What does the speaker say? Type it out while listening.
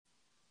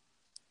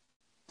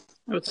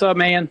What's up,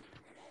 man?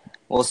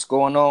 What's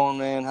going on,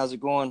 man? How's it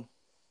going?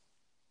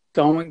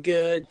 Going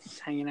good.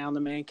 Just hanging out in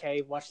the man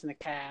cave, watching the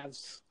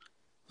Cavs.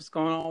 What's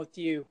going on with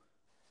you?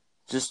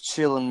 Just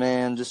chilling,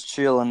 man. Just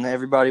chilling.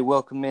 Everybody,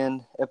 welcome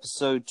in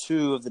episode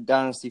 2 of the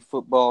Dynasty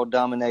Football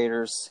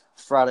Dominators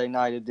Friday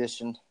night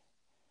edition.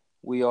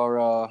 We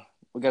got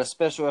a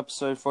special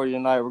episode for you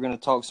tonight. We're going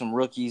to talk some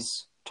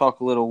rookies, talk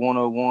a little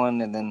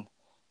 101, and then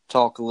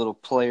talk a little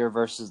player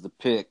versus the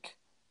pick.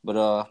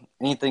 But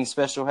anything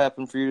special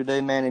happened for you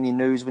today, man? Any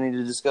news we need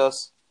to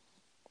discuss?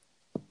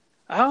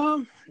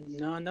 No,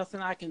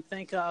 nothing I can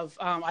think of.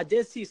 I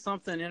did see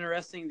something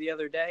interesting the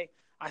other day.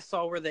 I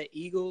saw where the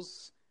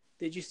Eagles.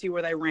 Did you see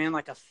where they ran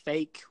like a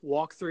fake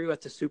walkthrough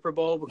at the Super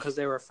Bowl because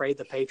they were afraid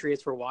the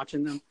Patriots were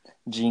watching them?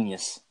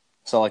 Genius.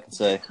 That's all I can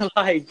say.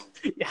 Like,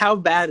 how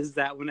bad is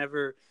that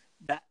whenever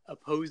that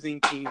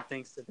opposing team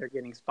thinks that they're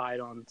getting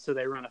spied on, so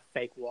they run a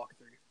fake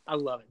walkthrough? I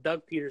love it.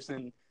 Doug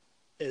Peterson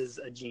is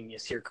a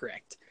genius. You're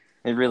correct.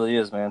 It really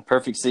is, man.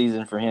 Perfect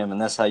season for him, and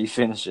that's how you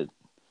finish it.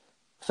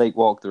 Fake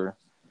walkthrough.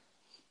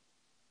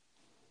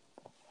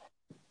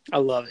 I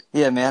love it.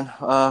 Yeah, man.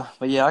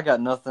 But yeah, I got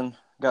nothing.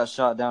 Got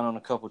shot down on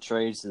a couple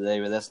trades today,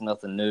 but that's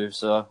nothing new.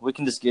 So we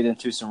can just get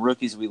into some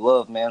rookies we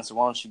love, man. So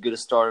why don't you get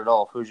us started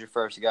off? Who's your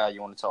first guy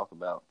you want to talk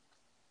about?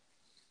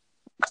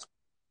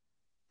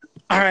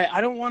 All right. I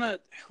don't want to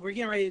 – we're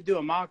getting ready to do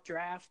a mock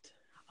draft.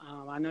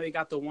 I know you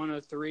got the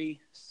 103,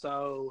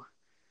 so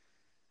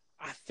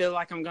I feel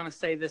like I'm going to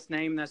say this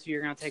name. That's who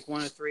you're going to take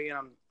 103, and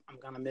I'm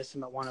going to miss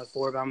him at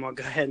 104, but I'm going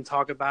to go ahead and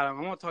talk about him.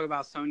 I'm going to talk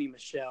about Sony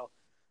Michel,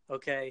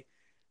 okay?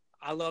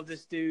 I love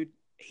this dude.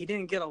 He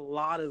didn't get a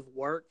lot of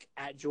work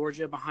at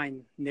Georgia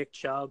behind Nick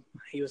Chubb.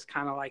 He was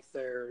kind of like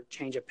their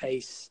change of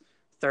pace,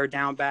 third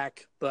down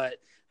back, but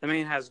the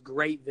man has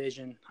great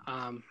vision.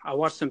 I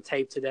watched some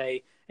tape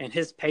today, and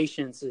his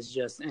patience is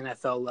just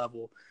NFL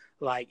level.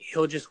 Like,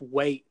 he'll just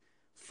wait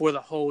for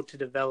the hole to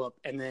develop,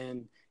 and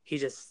then he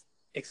just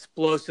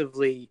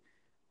explosively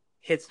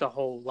hits the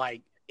hole.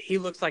 Like, he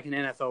looks like an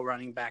NFL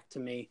running back to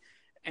me.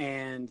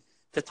 And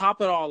to top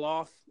it all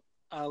off,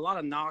 a lot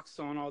of knocks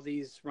on all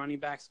these running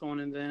backs going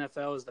into the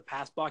NFL is the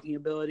pass blocking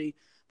ability.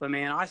 But,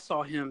 man, I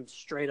saw him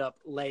straight up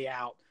lay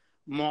out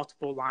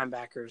multiple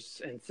linebackers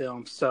in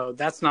film. So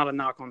that's not a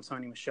knock on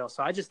Sony Michel.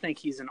 So I just think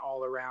he's an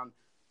all-around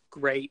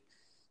great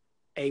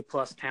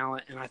A-plus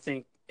talent. And I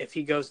think if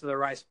he goes to the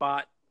right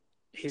spot,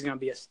 he's going to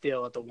be a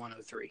steal at the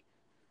 103.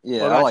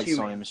 Yeah, I like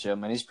Sony Michel,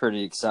 man. He's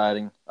pretty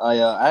exciting.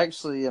 I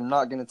actually am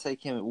not going to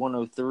take him at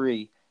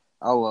 103.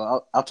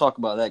 I'll talk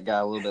about that guy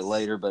a little bit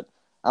later, but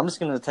I'm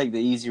just going to take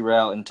the easy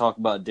route and talk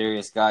about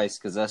Darius Geis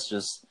because that's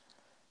just,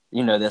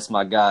 that's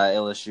my guy,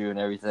 LSU and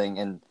everything.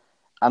 And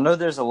I know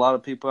there's a lot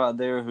of people out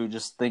there who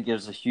just think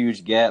there's a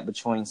huge gap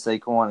between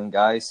Saquon and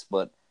Geis,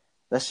 but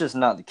that's just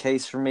not the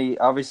case for me.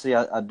 Obviously,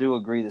 I do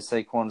agree that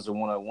Saquon is a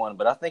 101,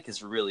 but I think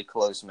it's really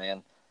close,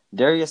 man.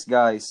 Darius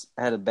Geis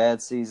had a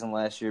bad season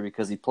last year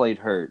because he played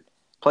hurt.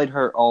 Played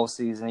hurt all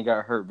season. He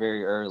got hurt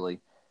very early.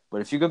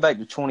 But if you go back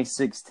to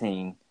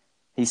 2016,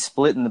 he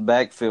split in the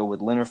backfield with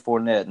Leonard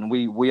Fournette, and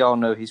we all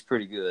know he's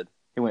pretty good.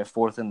 He went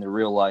fourth in the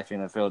real-life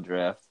NFL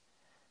draft.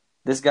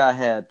 This guy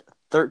had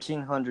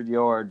 1,300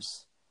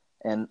 yards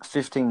and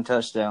 15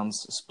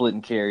 touchdowns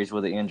splitting carries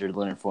with an injured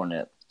Leonard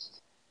Fournette.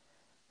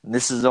 And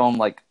this is on,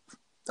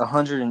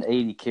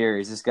 180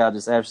 carries. This guy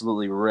just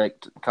absolutely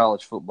wrecked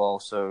college football.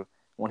 So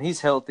when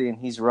he's healthy and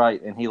he's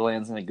right and he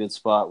lands in a good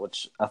spot,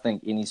 which I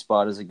think any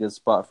spot is a good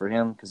spot for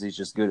him because he's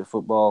just good at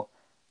football,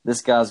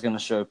 this guy's going to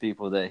show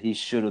people that he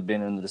should have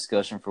been in the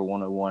discussion for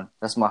 101.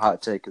 That's my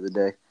hot take of the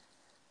day.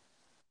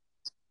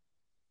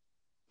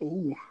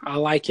 Ooh, I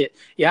like it.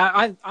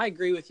 Yeah, I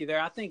agree with you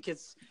there. I think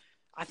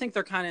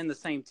they're kind of in the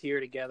same tier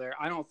together.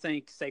 I don't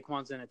think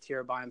Saquon's in a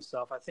tier by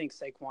himself. I think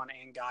Saquon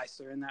and Geis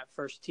are in that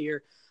first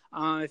tier.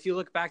 If you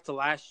look back to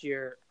last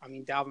year, I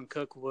mean, Dalvin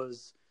Cook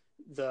was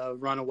the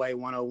runaway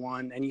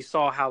 101, and you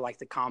saw how,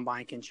 the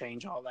combine can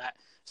change all that.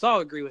 So I'll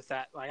agree with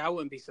that. I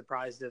wouldn't be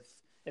surprised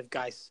if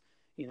Geis,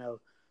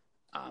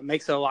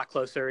 makes it a lot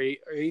closer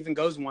or even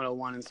goes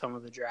 101 in some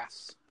of the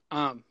drafts.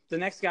 The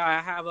next guy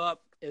I have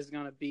up is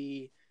going to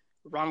be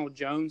Ronald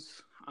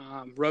Jones,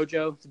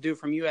 Rojo, the dude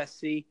from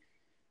USC.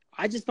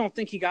 I just don't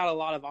think he got a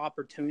lot of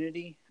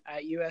opportunity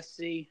at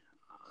USC.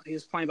 He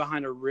was playing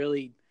behind a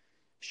really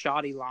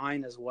shoddy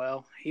line as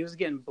well. He was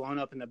getting blown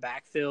up in the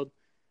backfield.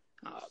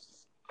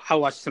 I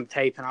watched some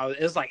tape, and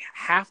it was like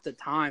half the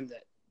time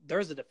that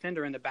there's a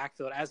defender in the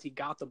backfield as he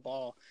got the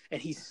ball,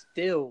 and he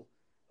still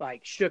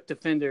shook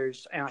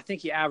defenders. And I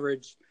think he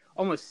averaged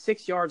almost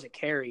 6 yards a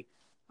carry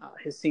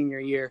his senior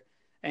year.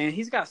 And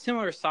he's got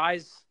similar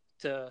size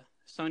to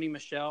Sony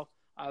Michel.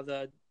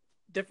 The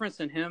difference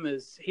in him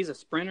is he's a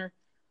sprinter.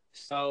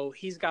 So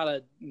he's got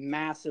a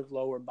massive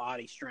lower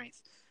body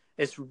strength.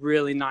 It's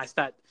really nice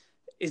that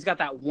he's got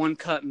that one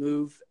cut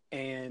move.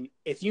 And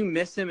if you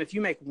miss him, if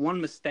you make one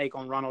mistake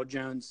on Ronald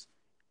Jones,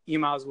 you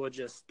might as well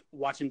just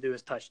watch him do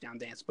his touchdown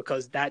dance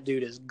because that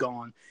dude is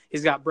gone.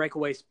 He's got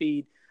breakaway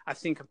speed. I've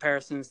seen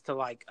comparisons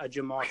to a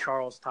Jamal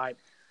Charles type.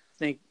 I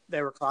think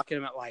they were clocking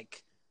him at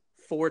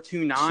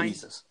 4.29,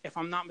 Jesus. if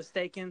I'm not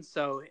mistaken.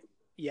 So,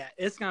 yeah,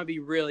 it's going to be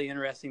really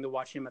interesting to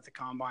watch him at the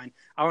combine.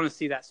 I want to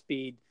see that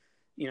speed,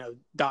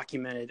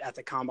 documented at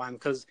the combine,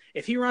 because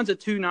if he runs a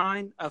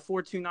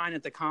 4.29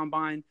 at the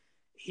combine,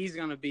 he's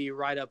going to be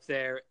right up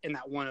there in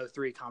that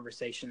 103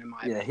 conversation in my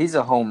opinion. Yeah, he's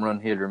a home run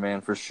hitter,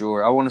 man, for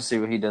sure. I want to see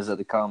what he does at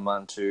the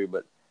combine too,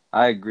 but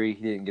I agree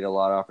he didn't get a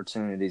lot of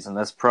opportunities, and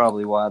that's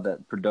probably why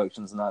that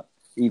production's not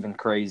even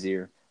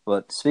crazier.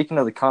 But speaking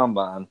of the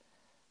combine,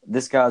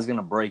 this guy's going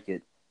to break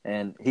it,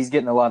 and he's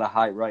getting a lot of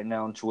hype right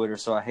now on Twitter,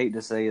 so I hate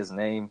to say his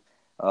name,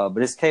 but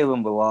it's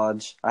Kalen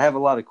Ballage. I have a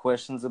lot of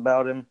questions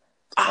about him.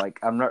 Like,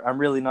 I'm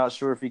really not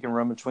sure if he can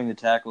run between the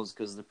tackles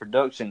because the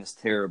production is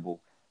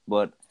terrible.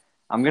 But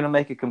I'm going to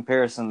make a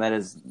comparison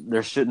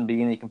there shouldn't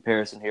be any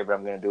comparison here, but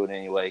I'm going to do it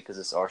anyway because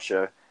it's our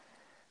show.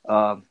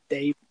 Kalen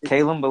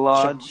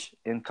Ballage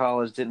in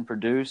college didn't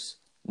produce.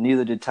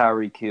 Neither did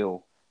Tyreek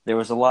Hill. There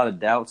was a lot of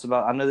doubts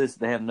about. I know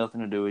they have nothing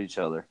to do with each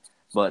other,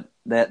 but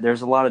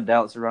there's a lot of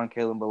doubts around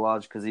Kalen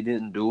Ballage because he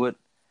didn't do it.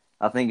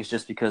 I think it's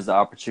just because the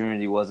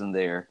opportunity wasn't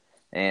there.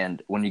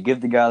 And when you give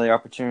the guy the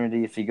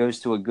opportunity, if he goes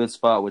to a good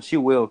spot, which he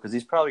will, because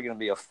he's probably going to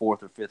be a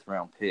 4th or 5th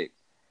round pick,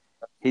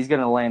 he's going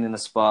to land in a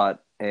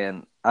spot,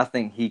 and I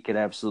think he could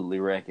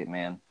absolutely wreck it,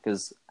 man.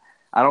 Because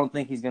I don't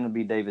think he's going to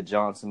be David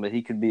Johnson, but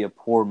he could be a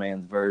poor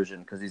man's version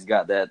because he's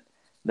got that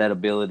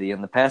ability.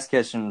 And the pass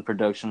catching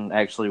production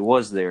actually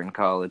was there in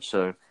college,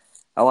 so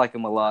I like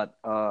him a lot.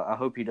 I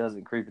hope he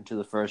doesn't creep into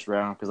the 1st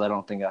round because I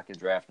don't think I could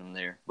draft him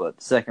there. But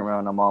 2nd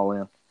round, I'm all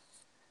in.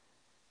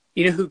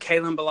 You know who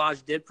Kalen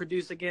Ballage did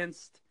produce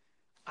against?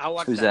 I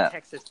watched that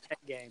Texas Tech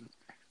game.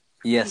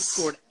 Yes.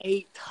 He scored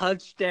 8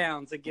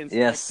 touchdowns against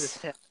Texas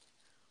Tech.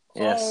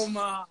 Yes. Oh,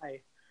 my.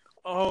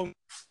 Oh. I'm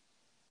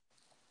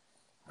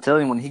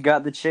telling you, when he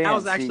got the chance, that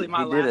was actually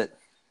he did it.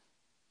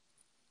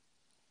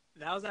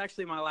 That was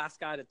actually my last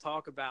guy to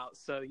talk about,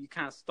 so you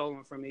kind of stole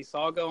him from me. So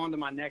I'll go on to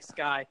my next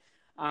guy.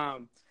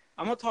 I'm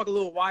going to talk a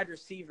little wide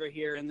receiver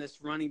here in this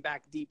running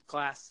back deep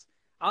class.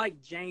 I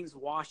like James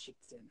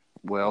Washington.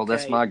 Well,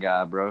 that's my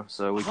guy, bro.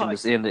 So we can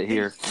just end it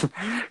here.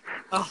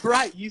 All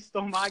right, you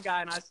stole my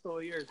guy and I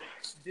stole yours.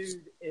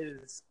 Dude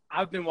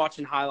I've been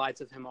watching highlights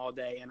of him all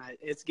day, and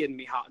it's getting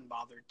me hot and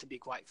bothered, to be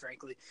quite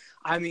frankly.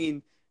 I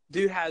mean,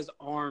 dude has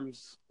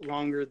arms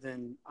longer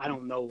than I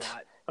don't know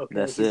what.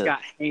 Okay, he's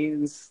got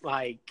hands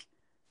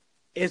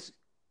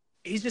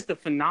he's just a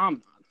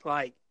phenomenon.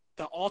 Like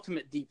the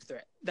ultimate deep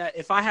threat. That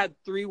if I had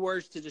 3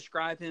 words to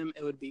describe him,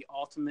 it would be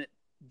ultimate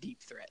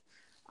deep threat.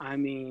 I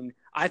mean,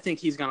 I think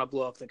he's going to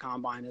blow up the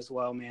combine as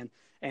well, man.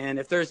 And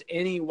if there's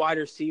any wide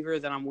receiver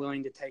that I'm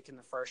willing to take in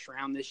the 1st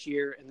round this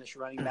year in this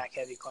running back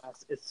heavy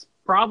class, it's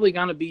probably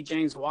going to be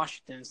James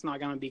Washington. It's not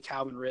going to be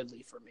Calvin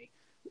Ridley for me.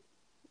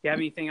 You have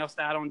anything else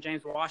to add on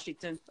James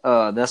Washington?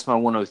 That's my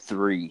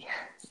 103.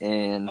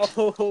 And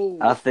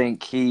I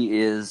think he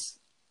is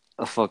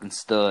a fucking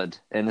stud.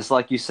 And it's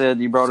like you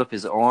said, you brought up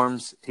his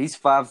arms. He's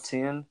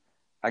 5'10".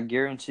 I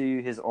guarantee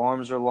you his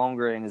arms are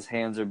longer and his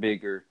hands are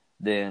bigger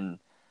than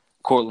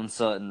Cortland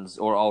Sutton's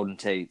or Alden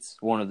Tate's,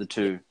 one of the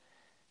two.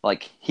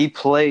 Like, he's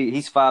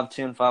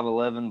 5'10",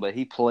 5'11", but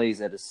he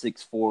plays at a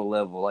 6'4"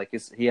 level. Like,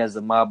 he has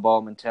the my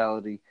ball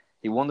mentality.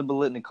 He won the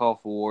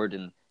Biletnikoff Award,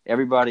 and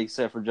everybody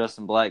except for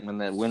Justin Blackmon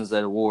that wins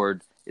that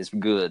award is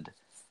good.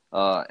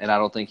 And I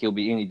don't think he'll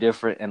be any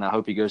different, and I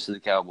hope he goes to the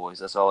Cowboys.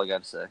 That's all I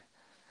got to say.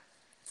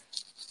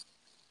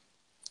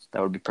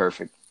 That would be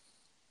perfect.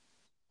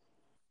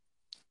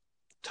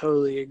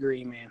 Totally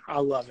agree, man. I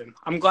love him.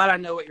 I'm glad I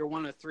know what your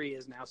 103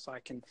 is now, so I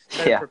can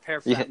better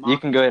prepare for that. You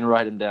can go ahead and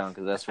write him down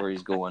because that's where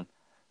he's going.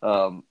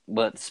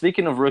 But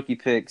speaking of rookie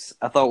picks,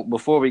 I thought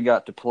before we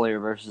got to player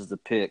versus the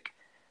pick,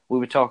 we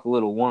would talk a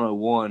little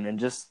 101 and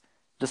just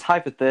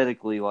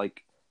hypothetically,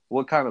 like,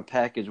 what kind of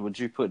package would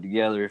you put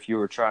together if you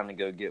were trying to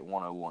go get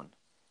 101?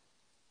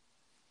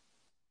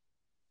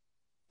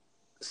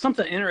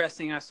 Something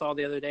interesting I saw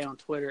the other day on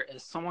Twitter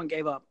is someone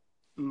gave up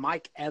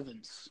Mike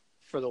Evans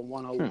for the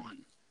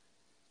 101.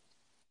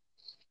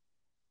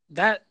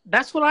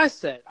 That's what I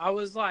said. I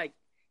was like,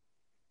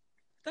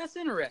 that's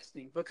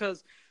interesting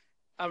because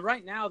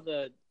right now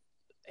the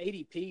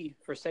ADP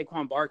for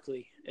Saquon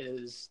Barkley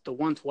is the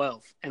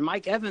 112, and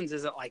Mike Evans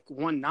is at like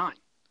 19.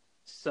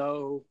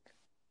 So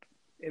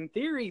in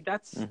theory,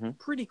 that's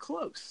pretty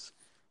close.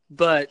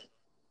 But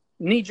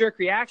knee-jerk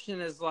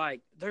reaction is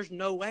like, there's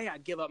no way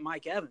I'd give up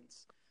Mike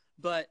Evans.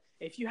 But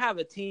if you have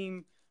a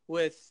team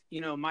with,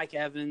 Mike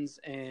Evans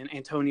and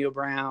Antonio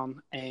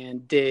Brown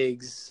and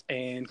Diggs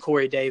and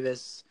Corey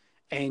Davis,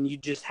 and you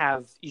just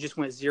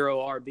went 0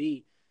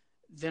 RB,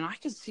 then I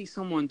could see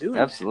someone doing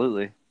that.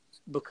 Absolutely.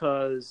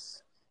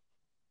 Because,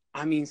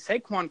 I mean,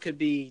 Saquon could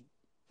be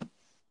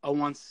a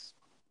once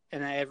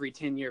in every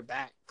 10-year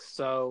back.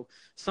 So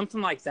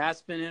something like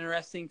that's been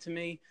interesting to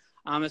me.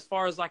 As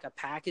far as like a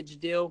package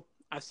deal,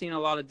 I've seen a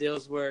lot of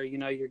deals where,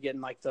 you're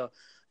getting like the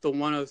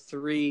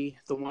 103,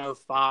 the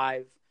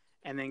 105,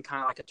 and then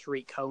kind of like a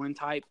Tariq Cohen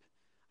type.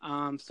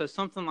 So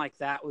something like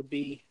that would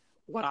be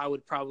what I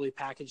would probably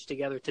package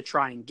together to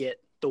try and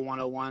get the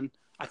 101.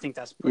 I think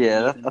that's pretty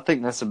even. I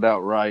think that's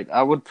about right.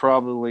 I would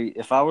probably,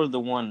 if I were the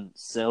one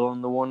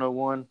selling the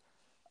 101,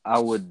 I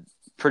would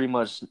pretty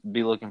much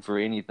be looking for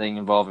anything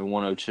involving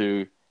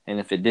 102. And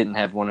if it didn't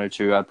have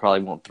 102, I'd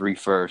probably want 3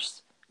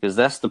 first. Because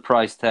that's the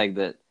price tag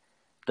that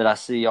I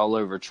see all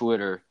over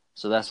Twitter.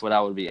 So that's what I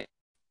would be.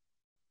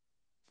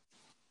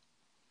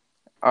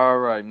 All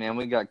right, man.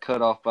 We got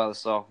cut off by the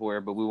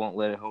software, but we won't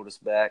let it hold us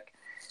back.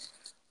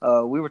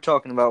 We were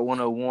talking about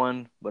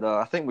 101, but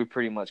I think we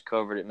pretty much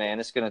covered it, man.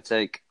 It's going to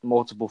take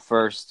multiple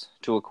firsts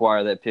to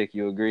acquire that pick.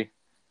 You agree?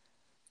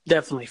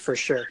 Definitely, for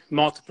sure.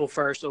 Multiple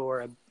first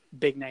or a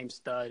big name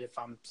stud if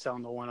I'm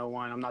selling the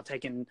 101. I'm not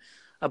taking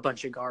a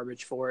bunch of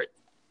garbage for it.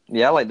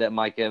 Yeah, I like that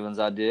Mike Evans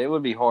idea. It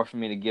would be hard for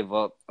me to give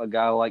up a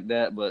guy like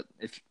that, but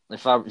if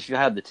you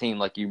had the team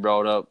like you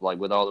brought up, like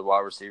with all the wide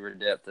receiver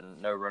depth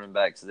and no running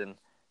backs, then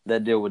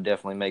that deal would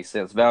definitely make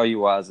sense.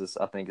 Value-wise,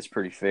 I think it's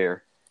pretty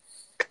fair.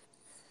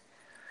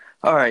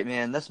 All right,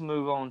 man, let's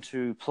move on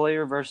to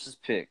player versus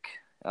pick.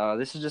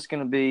 This is just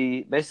going to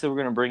be – basically we're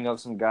going to bring up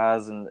some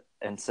guys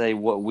and say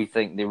what we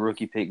think the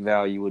rookie pick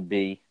value would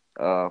be.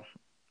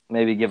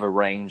 Maybe give a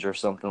range or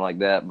something like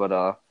that.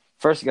 But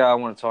first guy I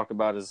want to talk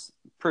about is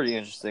pretty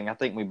interesting. I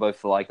think we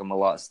both like him a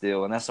lot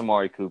still, and that's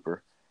Amari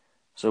Cooper.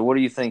 So what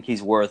do you think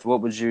he's worth?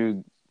 What would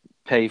you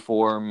pay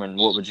for him, and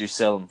what would you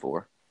sell him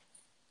for?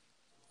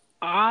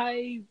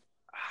 I'd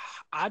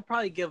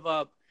probably give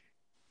up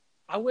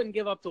 – I wouldn't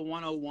give up the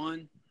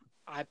 101.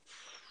 The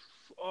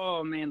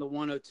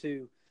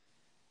 102.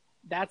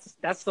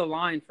 That's the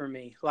line for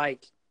me.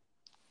 Like,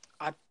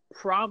 I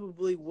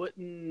probably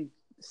wouldn't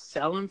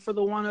sell him for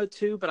the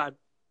 102, but I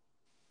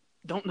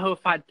don't know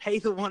if I'd pay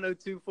the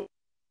 102 for.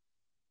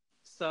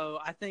 So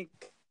I think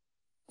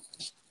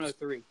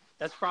 103.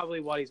 That's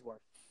probably what he's worth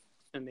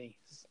to me.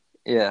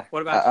 Yeah.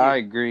 What about you? I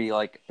agree.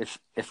 Like,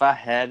 if I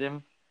had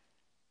him,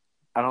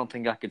 I don't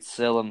think I could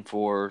sell him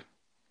for.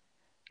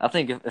 I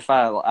think if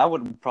I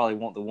would probably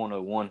want the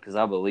 101 because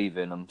I believe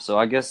in him. So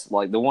I guess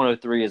like the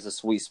 103 is a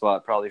sweet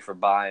spot probably for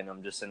buying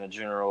him just in a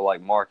general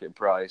like market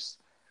price.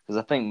 Because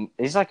I think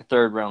he's like a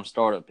 3rd round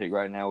startup pick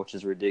right now, which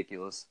is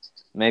ridiculous.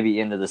 Maybe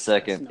into the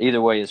 2nd. Either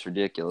way, it's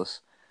ridiculous.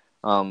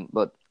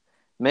 But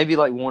maybe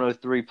like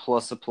 103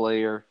 plus a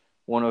player,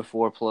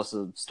 104 plus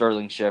a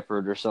Sterling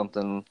Shepard or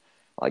something.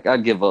 Like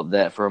I'd give up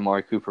that for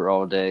Amari Cooper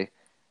all day.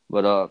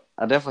 But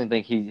I definitely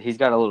think he's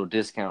got a little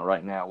discount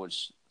right now,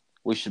 which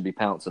we should be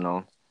pouncing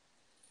on.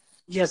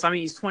 Yes, I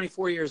mean, he's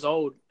 24 years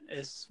old.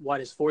 It's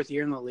his 4th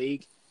year in the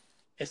league.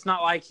 It's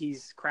not like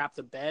he's crapped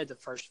the bed the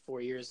first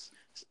 4 years.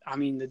 I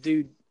mean, the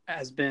dude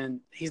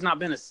he's not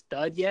been a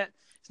stud yet.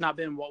 It's not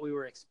been what we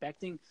were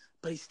expecting,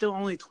 but he's still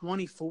only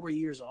 24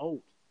 years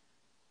old.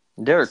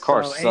 Derek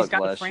Carr sucked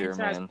last year,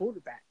 man.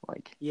 Quarterback.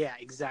 Yeah,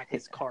 exactly.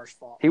 It's Carr's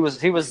fault. He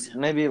was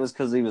maybe it was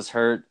because he was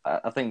hurt.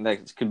 I think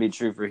that could be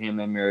true for him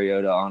and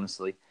Mariota,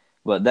 honestly.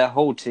 But that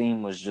whole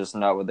team was just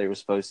not what they were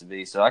supposed to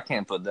be, so I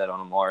can't put that on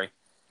Amari.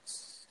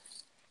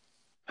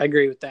 I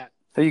agree with that.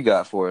 Who you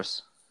got for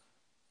us?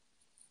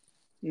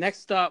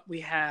 Next up,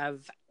 we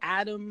have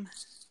Adam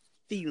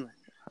Thielen.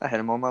 I had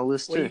him on my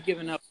list, too. What are you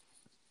giving up?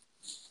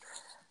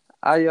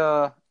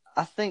 I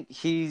think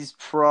he's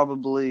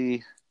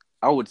probably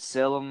 – I would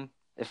sell him.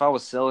 If I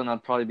was selling,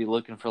 I'd probably be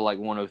looking for like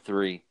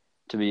 103,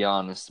 to be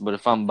honest. But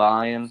if I'm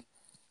buying,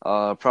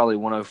 probably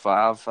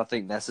 105. I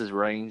think that's his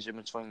range in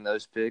between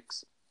those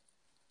picks.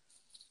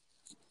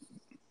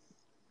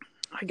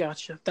 I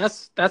gotcha.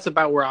 That's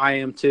about where I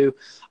am too.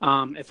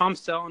 If I'm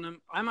selling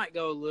them, I might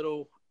go a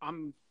little.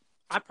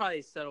 I'd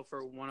probably settle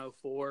for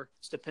 104,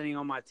 depending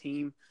on my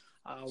team.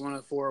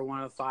 104 or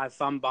 105.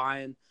 If I'm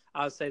buying,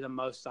 I would say the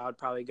most I would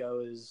probably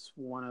go is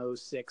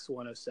 106,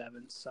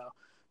 107. So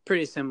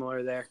pretty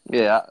similar there.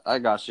 Yeah, I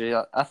got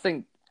you.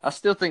 I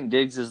still think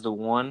Diggs is the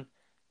one,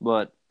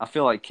 but I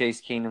feel like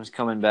Case Keenum's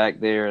coming back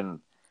there,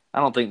 and I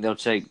don't think they'll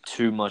take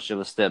too much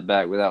of a step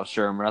back without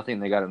Sherman. I think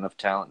they got enough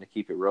talent to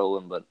keep it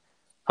rolling, but.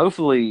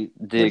 Hopefully,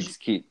 Diggs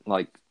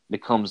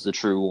becomes the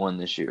true one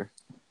this year.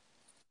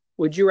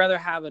 Would you rather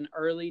have an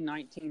early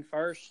 19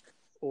 first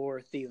or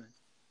Thielen?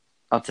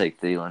 I'll take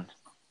Thielen.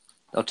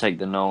 I'll take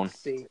the known.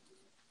 See,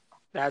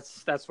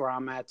 that's where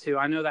I'm at too.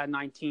 I know that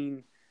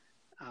 19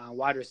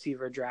 wide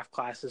receiver draft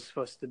class is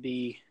supposed to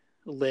be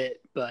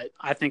lit, but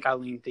I think I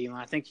lean Thielen.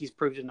 I think he's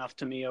proved enough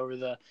to me over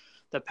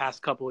the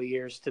past couple of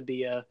years to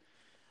be a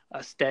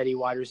steady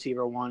wide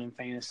receiver one in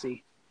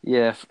fantasy.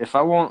 Yeah, if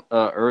I want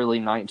early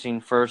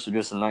 19 first or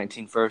just a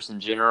 19 first in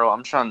general,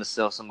 I'm trying to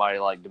sell somebody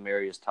like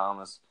Demaryius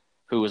Thomas,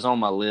 who was on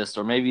my list,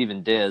 or maybe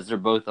even Dez. They're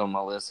both on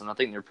my list, and I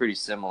think they're pretty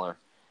similar.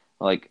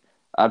 Like,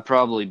 I'd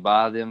probably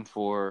buy them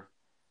for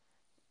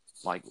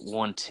like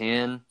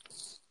 110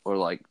 or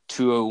like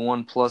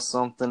 201 plus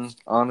something,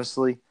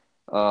 honestly.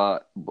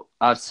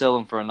 I'd sell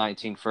them for a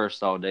 19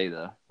 first all day,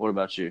 though. What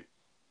about you?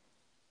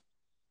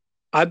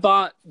 I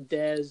bought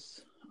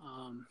Dez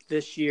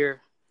this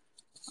year.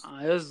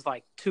 It was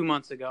like 2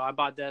 months ago. I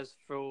bought Dez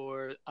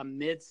for a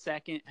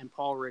mid-second and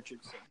Paul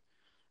Richardson.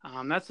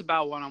 That's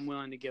about what I'm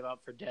willing to give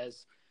up for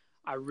Dez.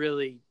 I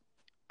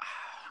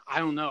I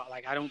don't know.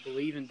 Like, I don't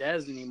believe in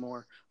Dez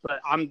anymore, but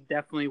I'm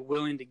definitely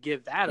willing to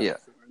give that up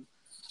for him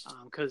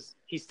because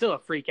he's still a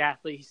freak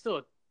athlete. He's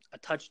still a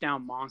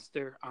touchdown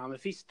monster.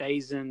 If he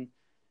stays in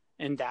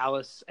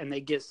Dallas and they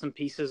get some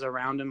pieces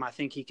around him, I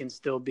think he can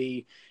still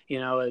be,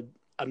 a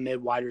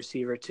mid wide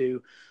receiver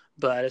too.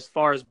 But as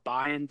far as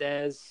buying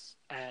Dez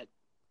at,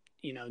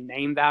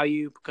 name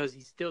value, because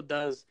he still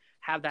does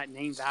have that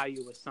name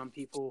value with some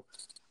people,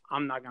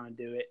 I'm not going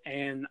to do it.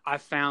 And I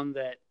found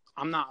that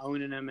I'm not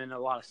owning him in a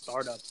lot of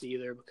startups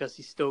either because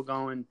he's still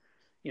going,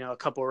 a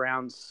couple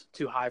rounds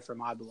too high for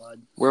my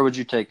blood. Where would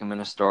you take him in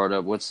a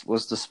startup? What's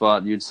the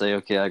spot you'd say,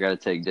 okay, I got to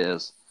take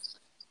Dez?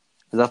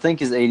 Because I think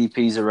his ADP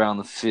is around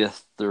the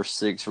 5th or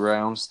 6th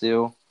round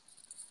still.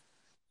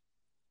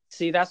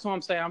 See, that's what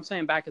I'm saying. I'm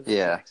saying back at the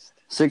 6th.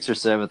 6th or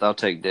 7th, I'll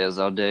take Dez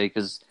all day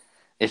because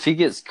if he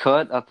gets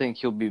cut, I think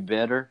he'll be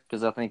better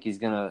because I think he's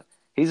the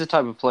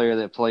type of player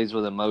that plays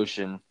with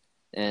emotion,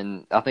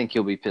 and I think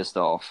he'll be pissed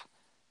off.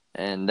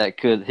 And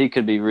he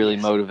could be really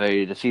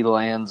motivated if he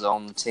lands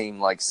on the team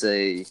like,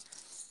 say,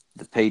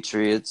 the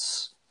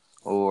Patriots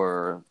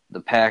or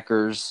the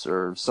Packers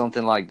or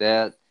something like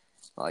that.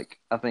 Like,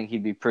 I think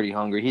he'd be pretty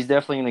hungry. He's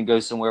definitely going to go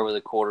somewhere with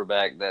a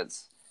quarterback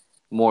that's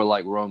more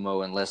like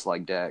Romo and less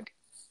like Dak.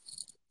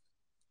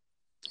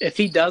 If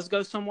he does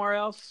go somewhere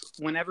else,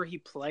 whenever he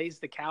plays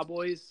the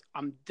Cowboys,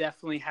 I'm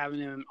definitely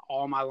having him in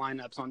all my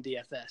lineups on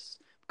DFS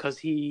because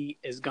he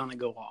is going to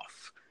go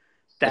off.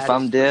 If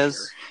I'm Dez,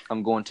 sure.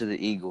 I'm going to the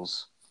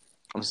Eagles.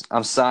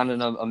 I'm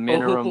signing a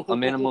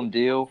minimum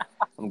deal.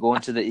 I'm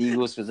going to the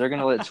Eagles because they're going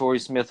to let Torrey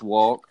Smith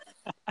walk.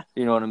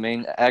 You know what I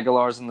mean?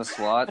 Aguilar's in the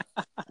slot.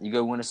 You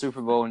go win a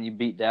Super Bowl and you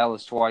beat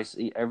Dallas twice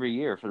every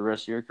year for the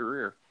rest of your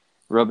career.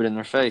 Rub it in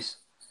their face.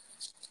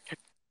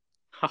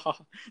 Oh,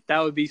 that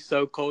would be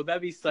so cool.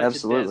 That'd be such a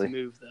Dez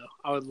move, though.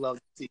 I would love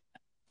to see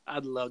that.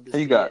 I'd love to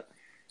see it.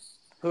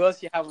 Who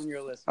else you have on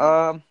your list?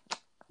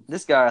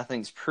 This guy I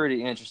think is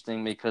pretty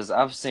interesting because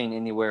I've seen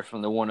anywhere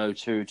from the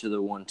 102 to the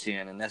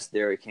 110, and that's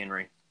Derrick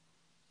Henry.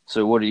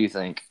 So what do you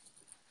think?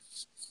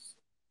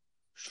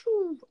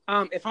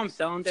 If I'm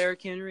selling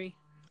Derrick Henry,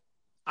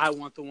 I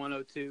want the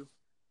 102.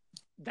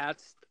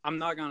 I'm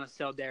not going to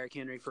sell Derrick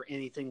Henry for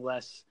anything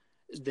less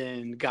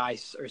than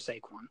Geis or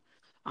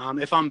Saquon.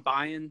 If I'm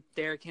buying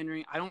Derrick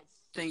Henry, I don't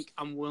think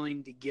I'm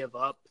willing to give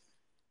up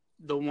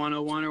the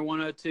 101 or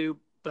 102,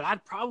 but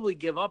I'd probably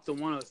give up the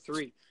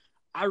 103.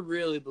 I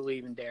really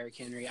believe in Derrick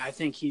Henry. I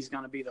think he's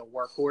going to be the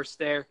workhorse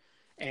there,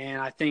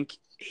 and I think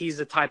he's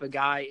the type of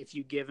guy, if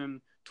you give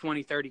him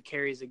 20, 30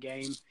 carries a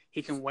game,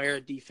 he can wear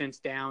a defense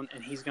down,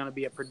 and he's going to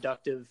be a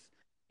productive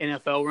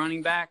NFL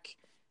running back.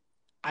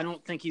 I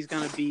don't think he's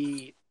going to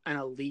be an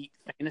elite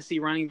fantasy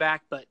running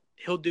back, but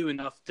he'll do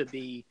enough to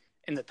be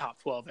in the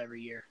top 12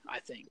 every year, I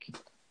think.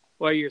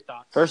 What are your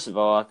thoughts? First of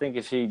all, I think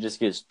if he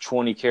just gets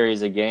 20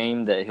 carries a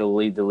game, that he'll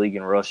lead the league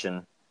in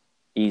rushing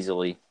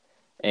easily.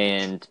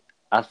 And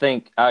I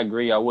think I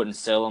agree. I wouldn't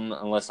sell him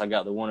unless I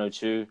got the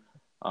 102.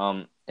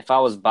 If I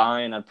was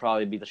buying, I'd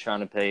probably be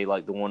trying to pay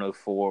like the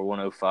 104,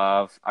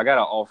 105. I got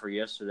an offer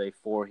yesterday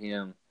for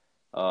him,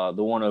 the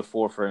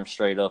 104 for him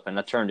straight up, and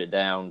I turned it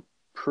down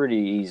pretty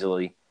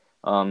easily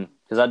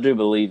because I do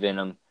believe in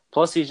him.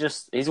 Plus,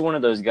 he's one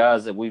of those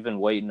guys that we've been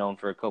waiting on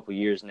for a couple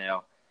years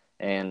now,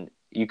 and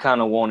you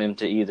kind of want him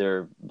to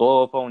either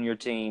blow up on your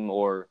team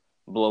or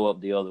blow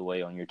up the other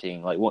way on your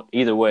team. Like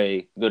either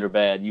way, good or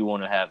bad, you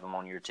want to have him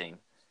on your team.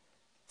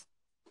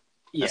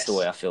 Yes. That's the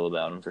way I feel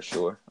about him for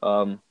sure.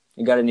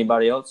 You got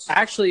anybody else? I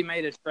actually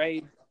made a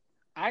trade.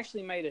 I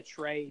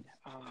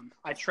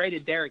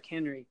traded Derrick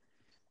Henry,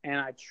 and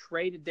I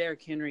traded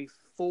Derrick Henry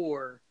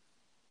for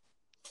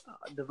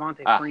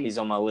Devontae Freeman. He's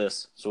on my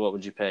list. So what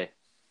would you pay?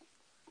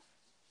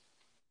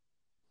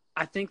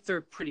 I think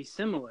they're pretty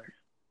similar,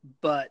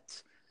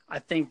 but I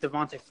think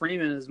Devontae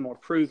Freeman is more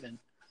proven.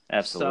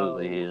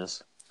 Absolutely, he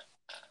is.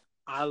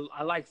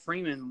 I like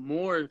Freeman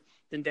more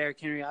than Derrick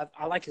Henry.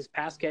 I like his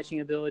pass catching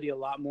ability a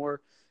lot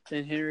more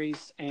than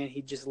Henry's, and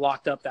he just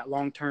locked up that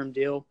long-term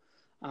deal.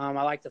 I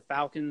like the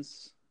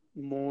Falcons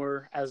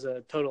more as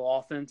a total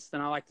offense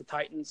than I like the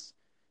Titans.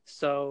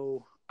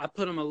 So I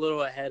put him a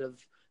little ahead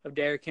of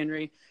Derrick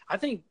Henry. I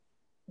think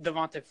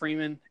Devontae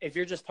Freeman, if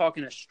you're just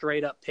talking a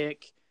straight-up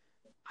pick,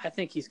 I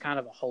think he's kind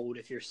of a hold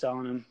if you're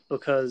selling him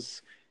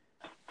because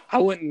I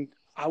wouldn't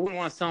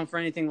want to sell him for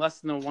anything less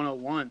than the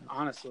 101,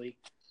 honestly.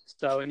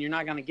 So, and you're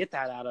not going to get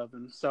that out of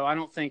him. So I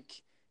don't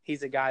think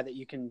he's a guy that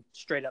you can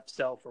straight up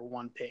sell for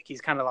one pick.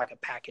 He's kind of like a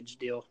package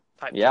deal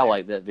type player. I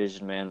like that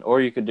vision, man. Or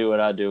you could do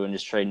what I do and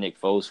just trade Nick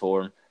Foles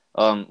for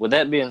him. With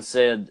that being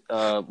said,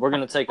 we're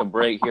going to take a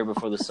break here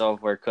before the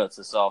software cuts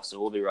us off, so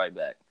we'll be right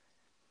back.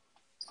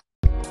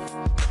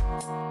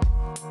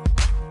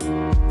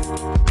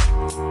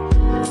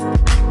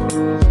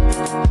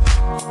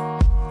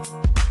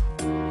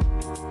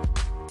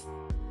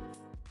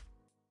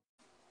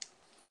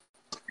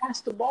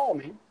 Pass the ball,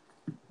 man.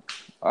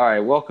 All right,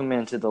 welcome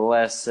into the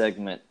last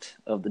segment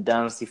of the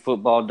Dynasty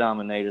Football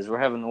Dominators. We're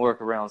having to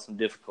work around some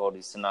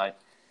difficulties tonight.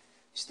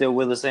 You still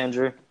with us,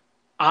 Andrew?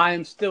 I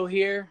am still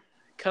here,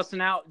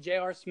 cussing out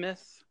J.R.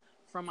 Smith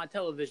from my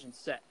television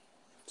set.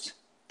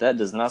 That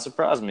does not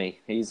surprise me.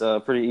 He's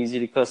pretty easy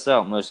to cuss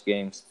out most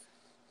games.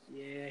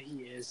 Yeah, he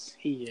is.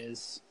 He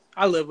is.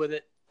 I live with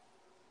it.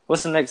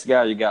 What's the next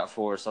guy you got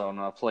for us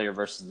on player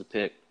versus the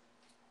pick?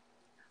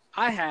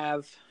 I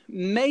have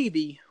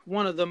maybe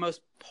one of the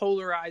most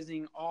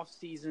polarizing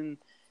offseason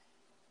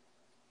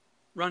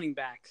running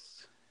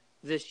backs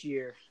this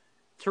year,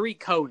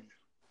 Tarik Cohen.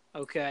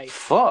 Okay.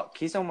 Fuck,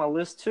 he's on my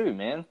list too,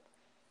 man.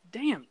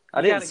 Damn.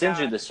 I didn't send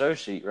you the show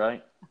sheet,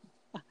 right?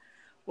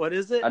 What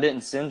is it? I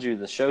didn't send you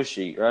the show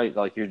sheet, right?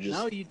 Like you're just.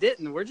 No, you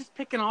didn't. We're just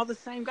picking all the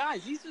same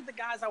guys. These are the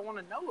guys I want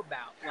to know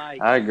about.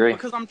 Like, I agree.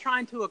 Because I'm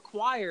trying to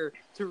acquire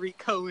Tarik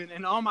Cohen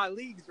in all my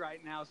leagues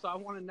right now, so I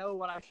want to know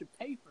what I should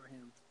pay for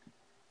him.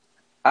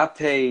 I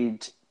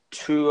paid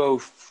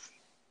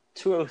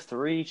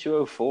 203,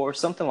 204,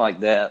 something like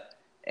that,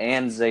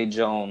 and Zay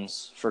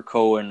Jones for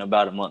Cohen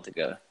about a month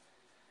ago.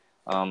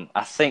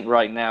 I think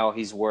right now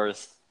he's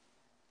worth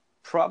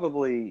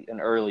probably an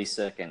early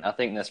second. I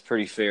think that's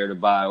pretty fair to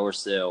buy or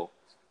sell.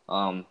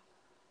 I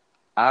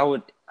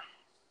would,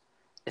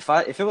 if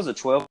it was a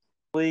 12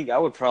 league, I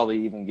would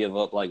probably even give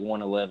up like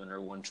 111 or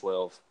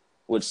 112,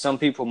 which some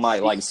people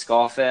might like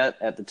scoff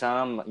at the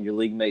time. Your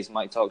league mates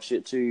might talk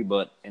shit to you,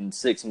 but in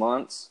 6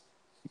 months,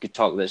 you could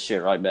talk that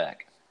shit right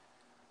back.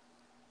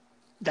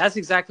 That's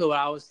exactly what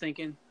I was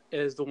thinking,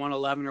 is the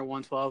 111 or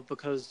 112,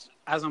 because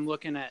as I'm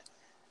looking at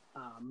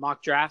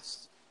mock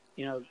drafts,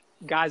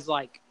 guys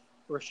like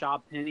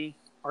Rashad Penny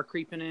are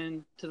creeping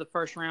in to the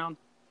first round,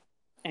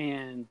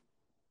 and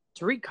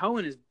Tarik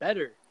Cohen is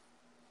better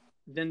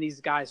than these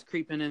guys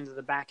creeping into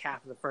the back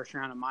half of the first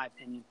round, in my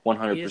opinion.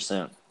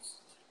 100%.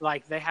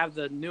 Like, they have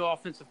the new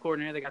offensive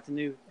coordinator, they got the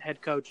new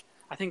head coach.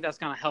 I think that's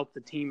going to help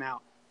the team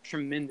out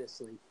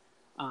tremendously.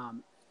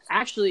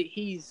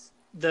 Actually,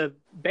 the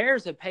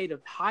Bears have paid a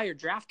higher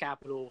draft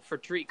capital for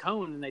Tarik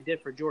Cohen than they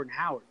did for Jordan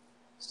Howard.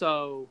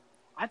 So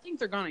I think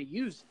they're going to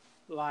use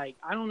it. Like,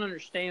 I don't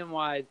understand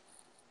why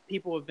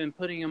people have been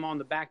putting him on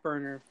the back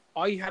burner.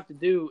 All you have to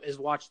do is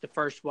watch the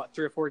first,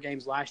 3 or 4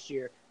 games last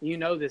year.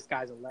 This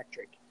guy's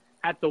electric.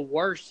 At the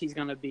worst, he's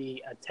going to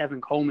be a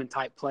Tevin Coleman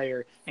type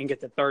player and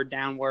get the third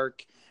down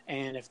work.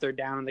 And if they're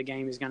down in the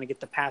game, he's going to get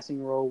the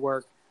passing role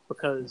work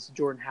because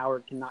Jordan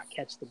Howard cannot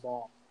catch the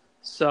ball.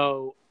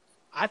 So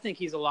I think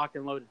he's a locked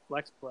and loaded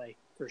flex play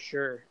for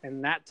sure.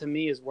 And that, to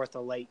me, is worth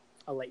a late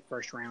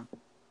first round.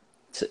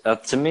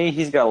 To me,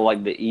 he's got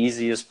like the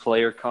easiest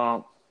player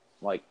comp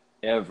like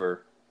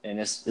ever, and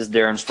it's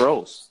Darren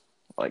Sproles.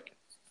 Like,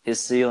 his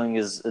ceiling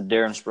is a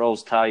Darren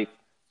Sproles type.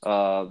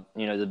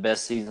 The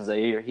best seasons of the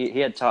year. He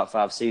had top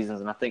 5 seasons,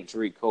 and I think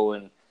Tarik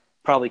Cohen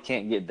probably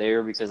can't get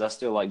there because I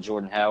still like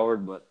Jordan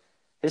Howard, but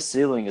his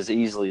ceiling is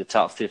easily a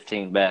top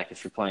 15 back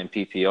if you're playing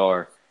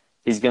PPR.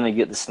 He's going to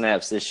get the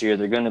snaps this year.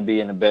 They're going to be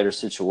in a better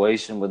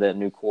situation with that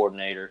new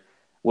coordinator,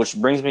 which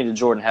brings me to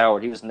Jordan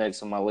Howard. He was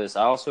next on my list.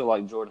 I also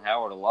like Jordan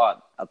Howard a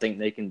lot. I think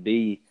they can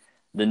be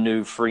the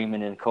new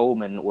Freeman and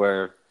Coleman,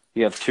 where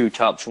you have 2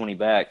 top 20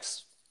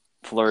 backs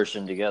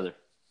flourishing together.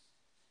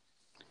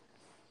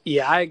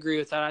 Yeah, I agree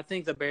with that. I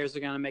think the Bears are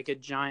going to make a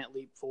giant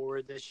leap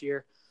forward this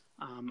year.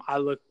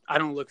 I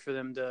don't look for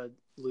them to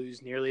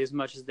lose nearly as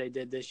much as they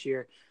did this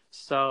year.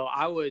 So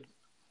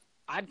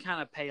I'd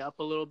kind of pay up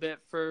a little bit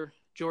for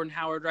Jordan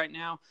Howard right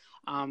now.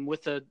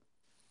 With the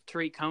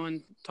Tarik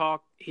Cohen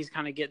talk, he's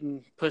kind of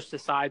getting pushed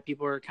aside.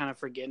 People are kind of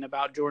forgetting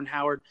about Jordan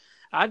Howard.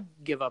 I'd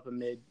give up a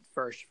mid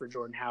first for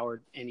Jordan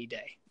Howard any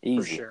day. Easy.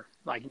 For sure.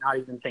 Like, not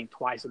even think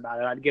twice about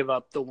it. I'd give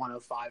up the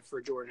 105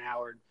 for Jordan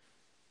Howard.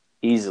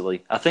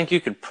 Easily. I think you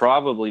could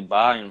probably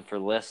buy him for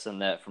less than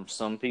that from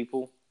some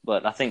people,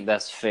 but I think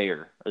that's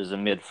fair as a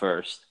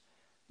mid-first.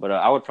 But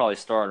I would probably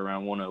start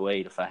around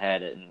 108 if I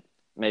had it and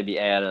maybe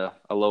add a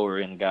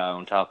lower-end guy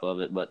on top of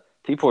it. But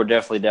people are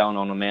definitely down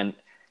on him, man.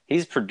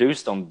 He's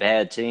produced on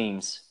bad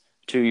teams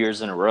 2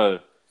 years in a row,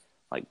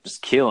 like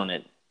just killing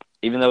it.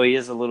 Even though he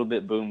is a little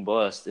bit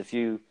boom-bust, if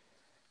you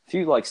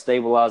like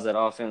stabilize that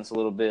offense a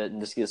little bit and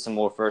just get some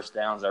more first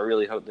downs, I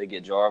really hope they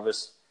get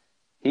Jarvis.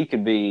 He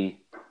could be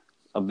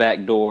a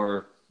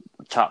backdoor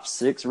top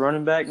 6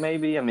 running back,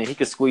 maybe. I mean, he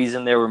could squeeze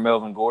in there where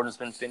Melvin Gordon's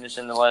been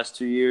finishing the last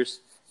 2 years.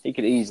 He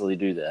could easily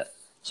do that.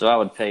 So I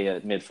would pay a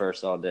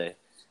mid-first all day.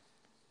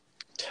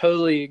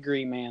 Totally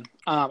agree, man.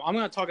 I'm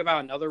going to talk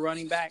about another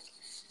running back.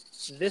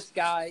 This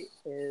guy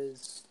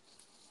is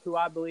who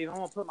I believe, I'm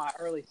going to put my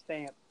early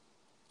stamp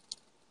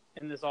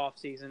in this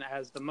offseason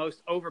as the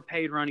most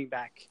overpaid running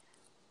back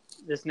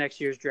this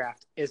next year's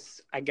draft.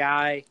 It's a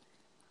guy,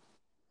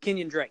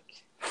 Kenyon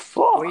Drake.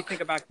 Fuck. What do you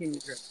think about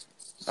Kenyon Drake?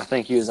 I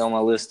think he was on my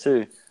list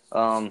too.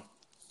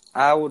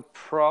 I would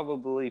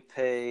probably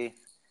pay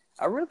 –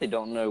 I really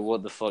don't know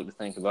what the fuck to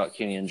think about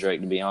Kenyon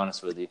Drake, to be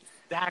honest with you.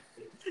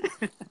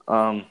 Exactly.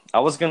 I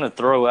was going to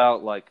throw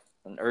out like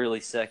an early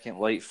second,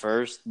 late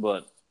first,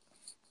 but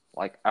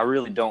like I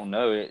really don't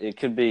know. It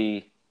could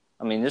be –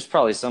 I mean, there's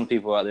probably some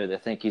people out there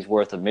that think he's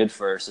worth a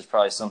mid-first. There's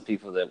probably some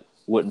people that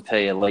wouldn't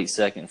pay a late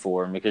second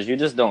for him because you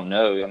just don't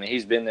know. I mean,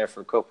 he's been there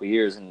for a couple of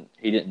years and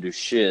he didn't do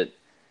shit.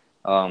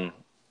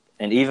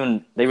 And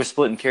even they were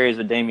splitting carries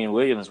with Damian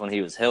Williams when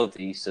he was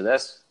healthy. So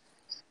that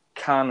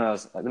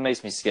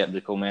makes me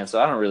skeptical, man.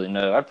 So I don't really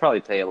know. I'd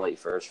probably pay a late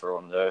first for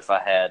him, though, if I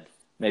had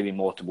maybe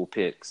multiple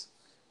picks.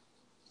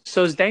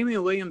 So is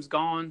Damian Williams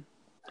gone?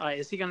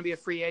 Is he going to be a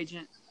free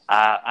agent?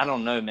 I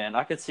don't know, man.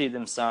 I could see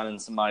them signing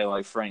somebody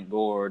like Frank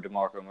Gore or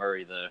DeMarco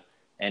Murray, though.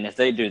 And if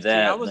they do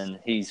that, then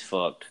he's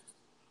fucked.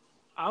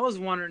 I was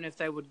wondering if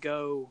they would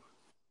go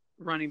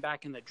running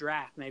back in the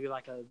draft, maybe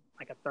like a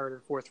third or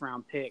fourth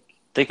round pick.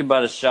 Think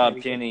about a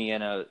Shad Penny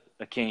and a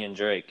Kenyon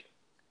Drake.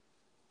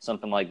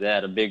 Something like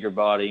that, a bigger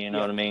body, you know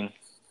what I mean?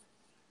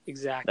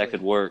 Exactly. That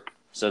could work.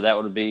 So that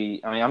would be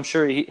 – I mean, I'm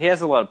sure he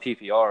has a lot of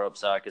PPR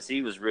upside because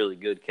he was really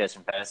good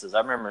catching passes. I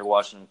remember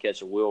watching him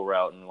catch a wheel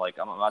route and, like,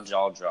 my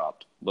jaw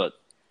dropped. But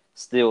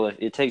still, if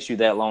it takes you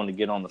that long to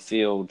get on the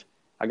field,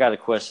 I got to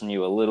question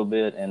you a little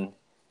bit. And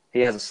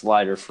he has a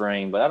slider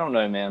frame. But I don't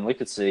know, man. We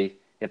could see.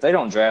 If they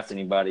don't draft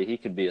anybody, he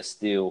could be a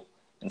steal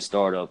in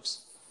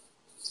startups.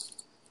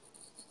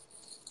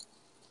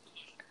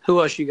 Who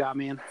else you got,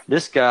 man?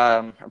 This guy,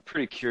 I'm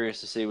pretty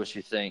curious to see what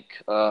you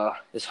think.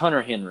 Is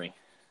Hunter Henry.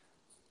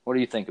 What do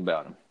you think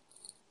about him?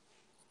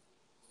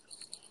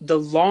 The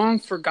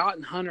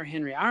long-forgotten Hunter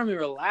Henry. I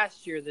remember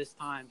last year this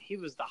time, he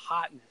was the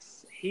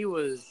hotness. He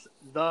was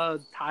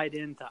the tight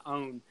end to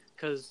own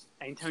because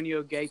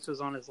Antonio Gates was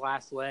on his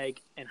last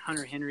leg, and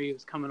Hunter Henry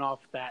was coming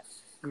off that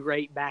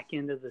great back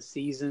end of the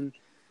season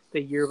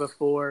the year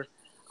before.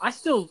 I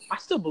still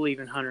believe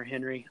in Hunter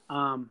Henry.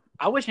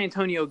 I wish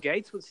Antonio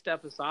Gates would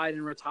step aside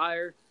and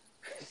retire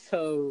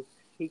so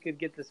he could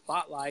get the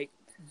spotlight.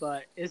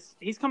 But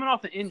he's coming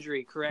off an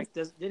injury, correct?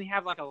 Didn't he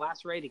have like a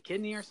lacerated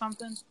kidney or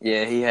something?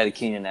 Yeah, he had a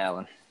Keenan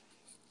Allen.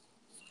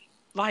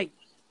 Like,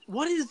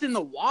 what is in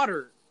the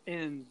water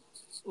in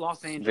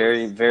Los Angeles?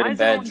 Very, very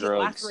bad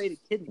drugs. Lacerated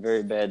kidneys?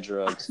 Very bad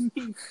drugs. I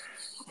mean,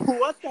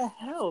 what the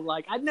hell?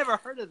 Like, I'd never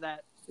heard of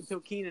that until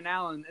Keenan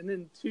Allen. And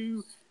then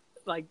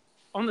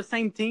on the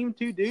same team,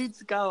 two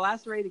dudes got a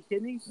lacerated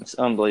kidney. It's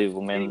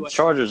unbelievable, man. Anyway.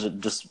 Chargers are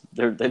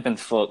they've been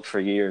fucked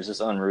for years. It's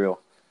unreal.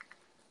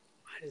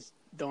 I just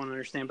don't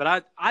understand.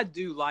 But I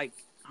do like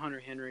Hunter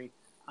Henry.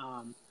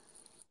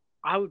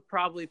 I would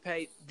probably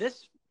pay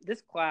this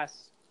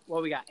class.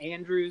 Well, we got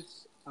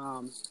Andrews.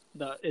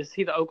 Is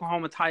he the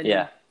Oklahoma tight end?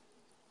 Yeah,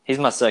 he's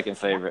my second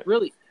favorite.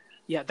 Really?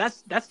 Yeah,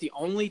 that's the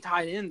only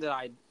tight end that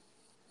I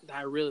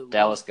really love.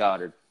 Dallas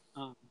Goedert.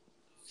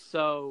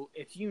 So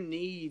if you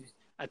need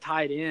a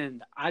tight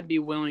end, I'd be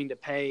willing to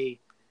pay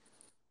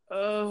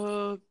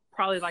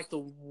probably like the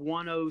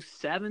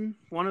 107,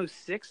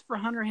 106 for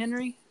Hunter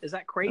Henry. Is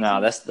that crazy?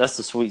 No, that's the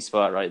sweet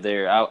spot right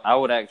there. I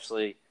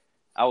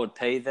would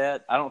pay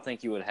that. I don't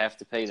think you would have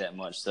to pay that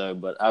much though,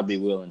 but I'd be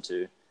willing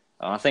to.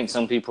 I think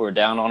some people are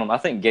down on him. I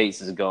think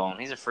Gates is gone.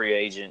 He's a free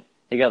agent.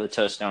 He got the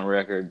touchdown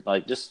record.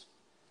 Like just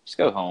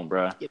go home,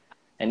 bro. Yeah.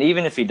 And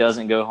even if he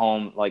doesn't go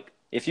home, like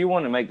if you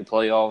want to make the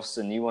playoffs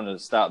and you want to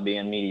stop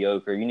being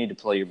mediocre, you need to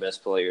play your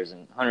best players.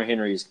 And Hunter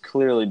Henry is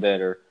clearly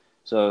better.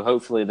 So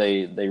hopefully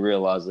they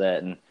realize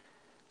that and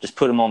just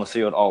put him on the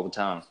field all the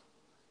time.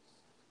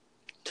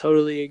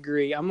 Totally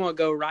agree. I'm going to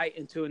go right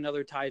into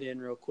another tight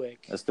end real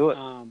quick. Let's do it.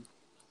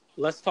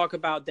 Let's talk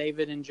about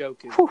David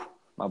Njoku. Whew,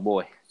 my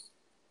boy.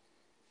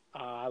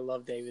 I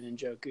love David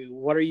Njoku.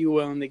 What are you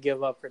willing to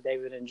give up for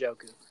David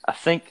Njoku? I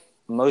think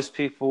most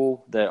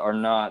people that are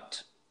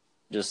not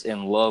just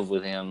in love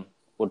with him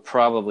would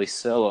probably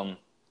sell him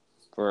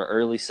for an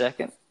early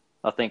second.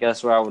 I think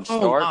that's where I would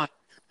start.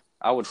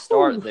 I would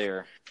start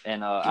there,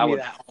 and I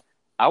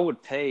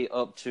would pay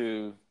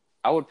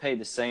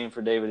the same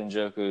for David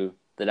Njoku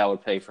that I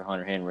would pay for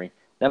Hunter Henry.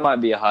 That might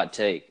be a hot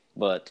take,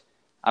 but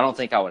I don't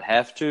think I would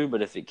have to.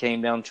 But if it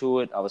came down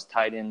to it, I was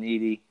tight end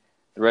needy.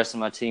 The rest of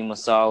my team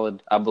was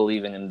solid. I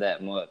believe in him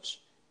that much.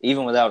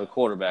 Even without a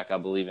quarterback, I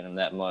believe in him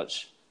that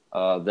much.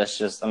 That's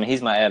just – I mean,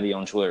 he's my Abby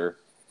on Twitter.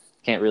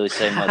 Can't really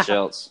say much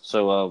else.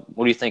 So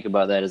what do you think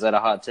about that? Is that a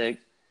hot take?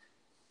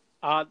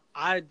 I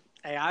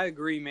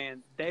agree,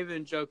 man.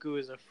 David Njoku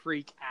is a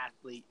freak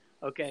athlete.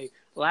 Okay,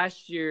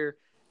 last year,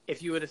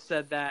 if you would have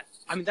said that,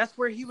 I mean, that's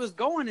where he was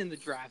going in the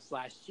drafts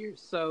last year.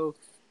 So,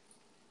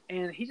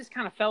 and he just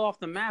kind of fell off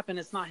the map, and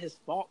it's not his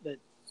fault that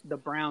the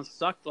Browns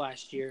sucked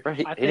last year.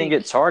 He didn't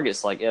get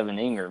targets like Evan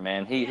Ingram,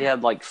 man. He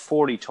had like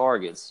 40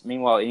 targets.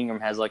 Meanwhile, Ingram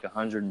has like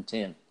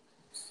 110.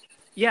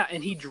 Yeah,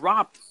 and he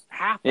dropped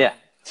half. Yeah.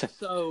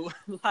 So,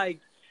 like,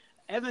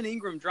 Evan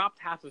Ingram dropped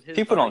half of his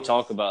People targets. don't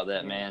talk about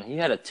that, man. He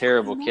had a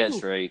terrible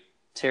catch rate.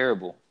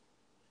 Terrible.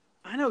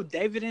 I know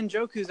David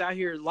Njoku's out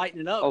here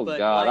lighting it up. Oh, but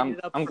God.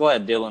 I'm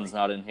glad Dylan's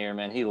not in here,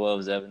 man. He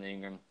loves Evan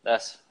Ingram.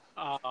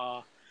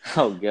 Oh,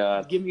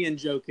 God. Give me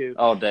Njoku.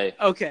 All day.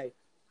 Okay.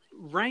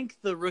 Rank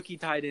the rookie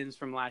tight ends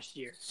from last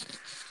year.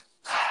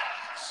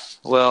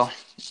 Well,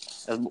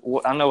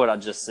 I know what I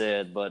just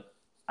said, but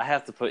I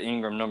have to put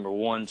Ingram number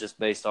one just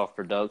based off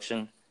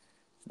production.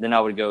 Then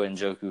I would go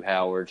Njoku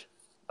Howard.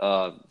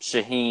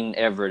 Shaheen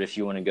Everett if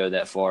you want to go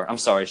that far. I'm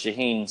sorry,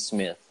 Shaheen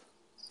Smith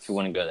if you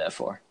want to go that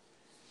far.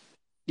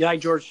 You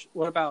like George?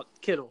 What about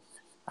Kittle?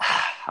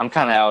 I'm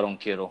kind of out on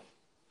Kittle.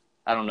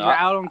 I don't know. You're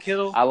out on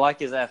Kittle? I like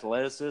his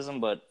athleticism,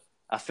 but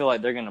I feel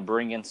like they're going to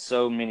bring in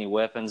so many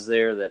weapons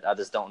there that I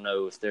just don't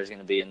know if there's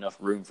going to be enough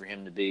room for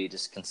him to be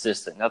just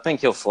consistent. And I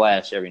think he'll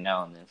flash every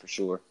now and then for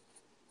sure.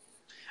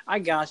 I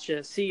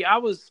gotcha. See, I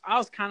was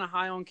kind of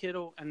high on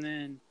Kittle, and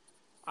then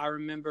I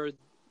remember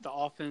the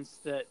offense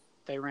that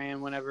they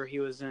ran whenever he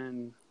was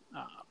in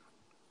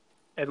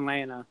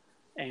Atlanta,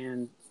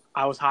 and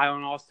I was high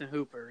on Austin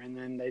Hooper, and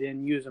then they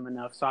didn't use him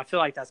enough. So I feel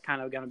like that's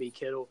kind of going to be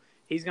Kittle.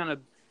 He's going to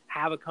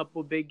have a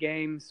couple big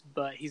games,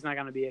 but he's not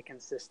going to be a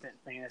consistent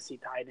fantasy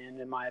tight end,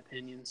 in my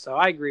opinion. So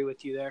I agree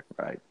with you there.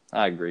 Right.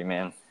 I agree,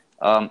 man.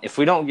 If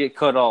we don't get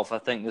cut off, I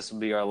think this will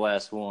be our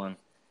last one.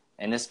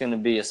 And it's going to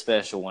be a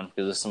special one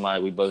because it's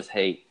somebody we both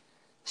hate.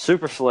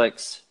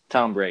 Superflex,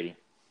 Tom Brady.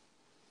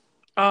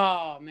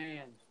 Oh,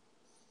 man.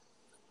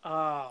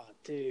 Oh,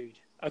 dude.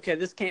 Okay,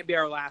 this can't be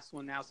our last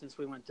one now since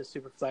we went to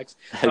Superflex.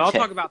 But I'll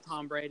talk about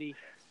Tom Brady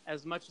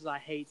as much as I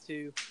hate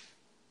to.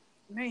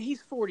 Man,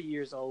 he's 40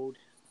 years old.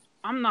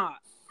 I'm not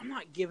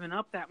giving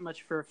up that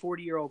much for a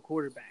 40-year-old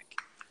quarterback.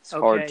 It's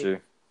hard to.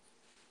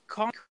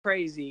 Call me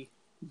crazy,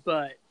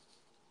 but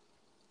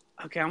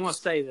okay, I'm going to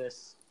say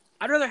this.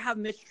 I'd rather have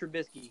Mitch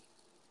Trubisky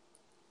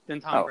than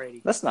Tom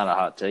Brady. That's not a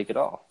hot take at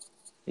all.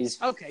 He's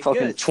fucking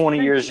good. 20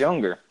 years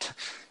younger.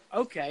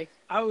 Okay,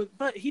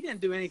 but he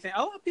didn't do anything.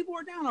 A lot of people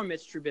are down on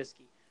Mitch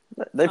Trubisky.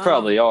 They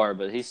probably are,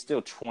 but he's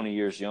still 20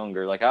 years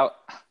younger. Like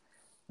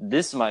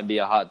this might be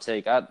a hot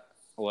take. I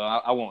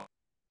won't.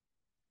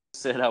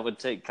 Said I would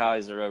take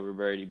Kaiser over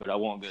Brady, but I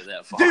won't go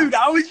that far. Dude,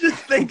 I was just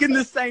thinking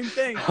the same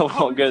thing. I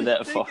won't go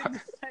that far.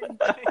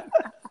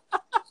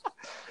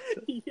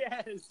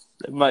 Yes.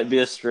 It might be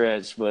a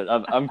stretch, but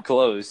I'm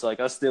close. Like,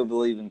 I still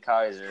believe in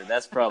Kaiser.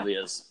 That's probably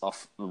a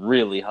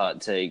really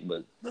hot take,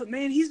 but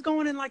man, he's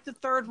going in like the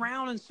third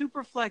round in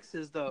super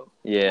flexes, though.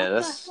 Yeah,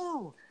 what the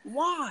hell?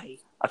 Why?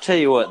 I'll tell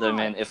you what, though,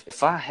 man.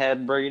 If I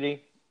had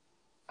Brady,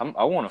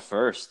 I want a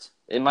first.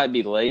 It might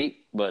be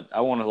late, but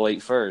I want a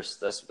late first.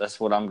 That's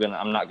what I'm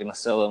not gonna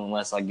sell him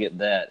unless I get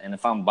that. And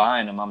if I'm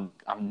buying him, I'm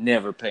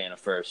never paying a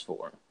first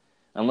for him.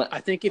 I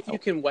think if you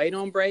can wait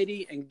on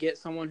Brady and get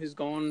someone who's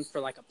going for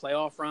like a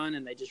playoff run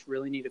and they just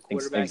really need a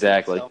quarterback.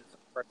 Exactly.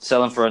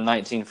 Sell him for a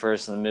 19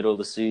 first in the middle of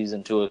the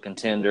season to a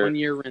contender. 1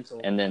 year rental.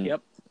 And then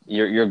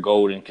you're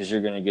golden because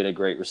you're going to get a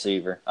great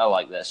receiver. I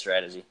like that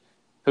strategy.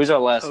 Who's our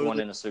last one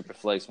in the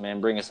Superflex, man?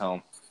 Bring us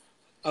home.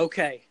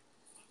 Okay.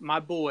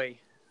 My boy.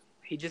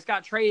 He just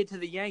got traded to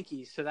the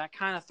Yankees, so that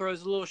kind of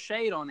throws a little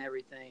shade on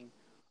everything.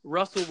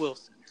 Russell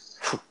Wilson.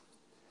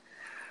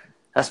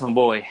 That's my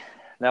boy.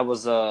 That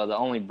was the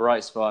only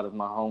bright spot of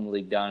my home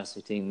league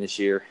dynasty team this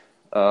year.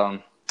 I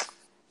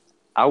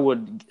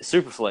would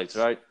Superflex,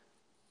 right?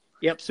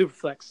 Yep,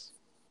 Superflex.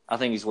 I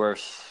think he's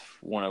worth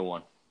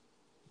 101.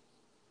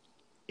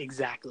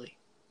 Exactly.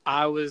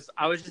 I was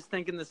just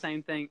thinking the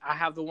same thing. I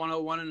have the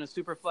 101 in a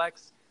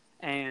Superflex,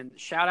 and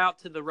shout out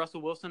to the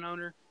Russell Wilson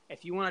owner.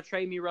 If you want to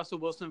trade me Russell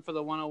Wilson for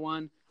the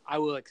 101, I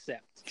will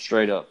accept.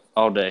 Straight up,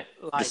 all day,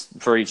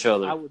 just for each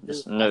other.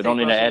 Don't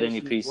need to add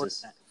any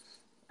pieces.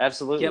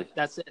 Absolutely. Yep,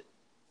 that's it.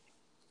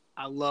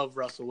 I love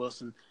Russell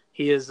Wilson.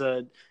 He is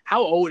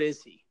how old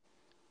is he?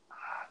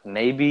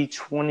 Maybe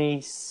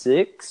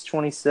 26,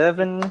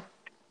 27.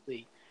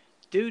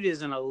 Dude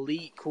is an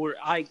elite quarter.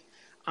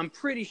 I'm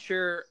pretty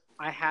sure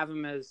I have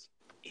him as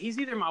he's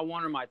either my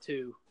 1 or my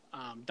 2.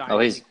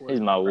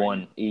 He's my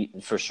 1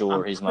 for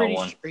sure. He's my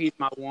 1. Sure he's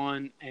my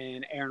 1,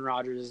 and Aaron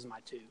Rodgers is my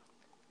 2.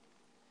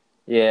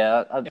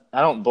 Yeah,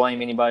 I don't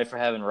blame anybody for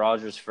having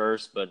Rodgers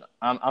first, but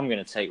I'm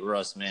going to take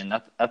Russ,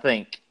 man. I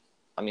think.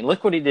 I mean,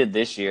 look what he did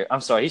this year.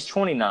 I'm sorry, he's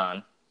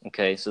 29.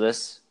 Okay, so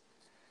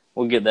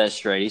we'll get that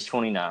straight. He's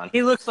 29.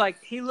 He looks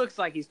like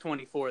he's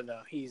 24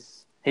 though.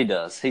 He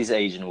does. He's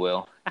aging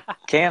well.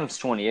 Cam's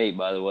 28,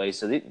 by the way.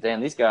 So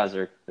these guys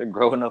they're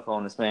growing up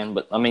on this, man.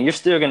 But I mean, you're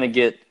still going to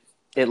get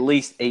at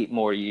least 8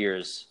 more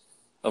years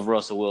of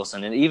Russell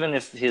Wilson, and even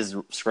if his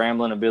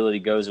scrambling ability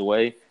goes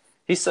away,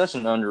 he's such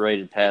an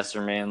underrated passer,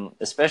 man.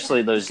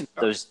 Especially those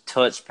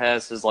touch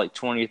passes, like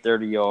 20,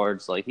 30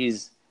 yards. Like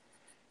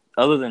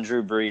other than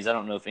Drew Brees, I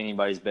don't know if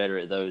anybody's better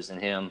at those than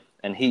him.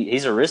 And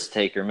he's a risk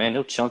taker, man.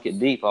 He'll chunk it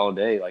deep all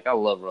day. Like, I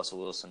love Russell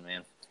Wilson,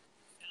 man.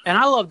 And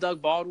I love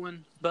Doug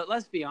Baldwin, but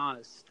let's be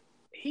honest.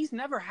 He's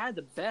never had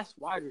the best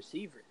wide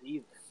receivers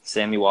either.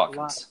 Sammy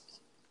Watkins.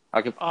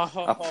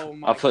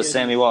 I'll put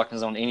Sammy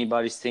Watkins on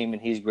anybody's team,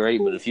 and he's great.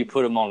 But if you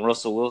put him on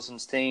Russell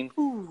Wilson's team,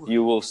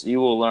 you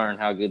will learn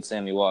how good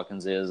Sammy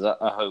Watkins is. I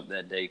hope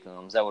that day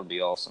comes. That would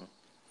be awesome.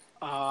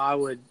 I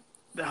would.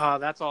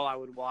 That's all I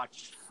would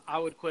watch. I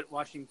would quit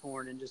watching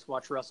porn and just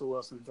watch Russell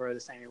Wilson throw to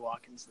Sammy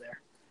Watkins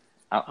there.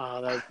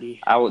 That would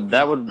be.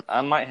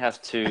 I might have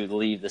to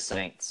leave the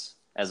Saints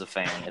as a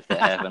fan if that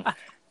happened,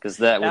 because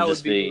that would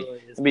just be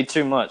it'd be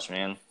too much,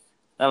 man.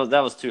 That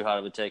was too hot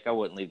of a take. I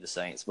wouldn't leave the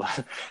Saints,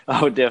 but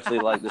I would definitely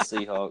like the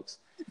Seahawks.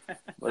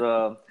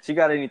 But if you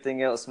got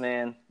anything else,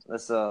 man,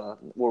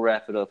 we'll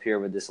wrap it up here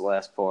with this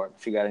last part.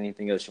 If you got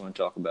anything else you want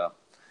to talk about,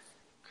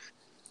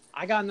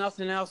 I got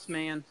nothing else,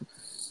 man.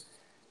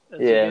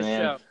 Yeah,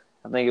 man. Show.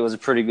 I think it was a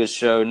pretty good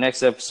show.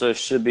 Next episode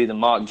should be the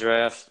mock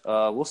draft.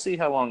 We'll see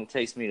how long it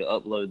takes me to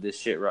upload this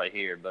shit right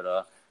here.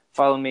 But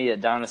follow me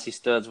at Dynasty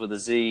Studs with a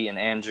Z and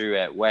Andrew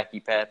at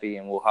Wacky Pappy,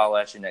 and we'll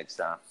holla at you next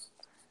time.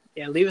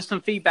 Yeah, leave us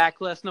some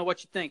feedback. Let us know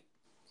what you think.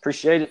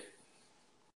 Appreciate it.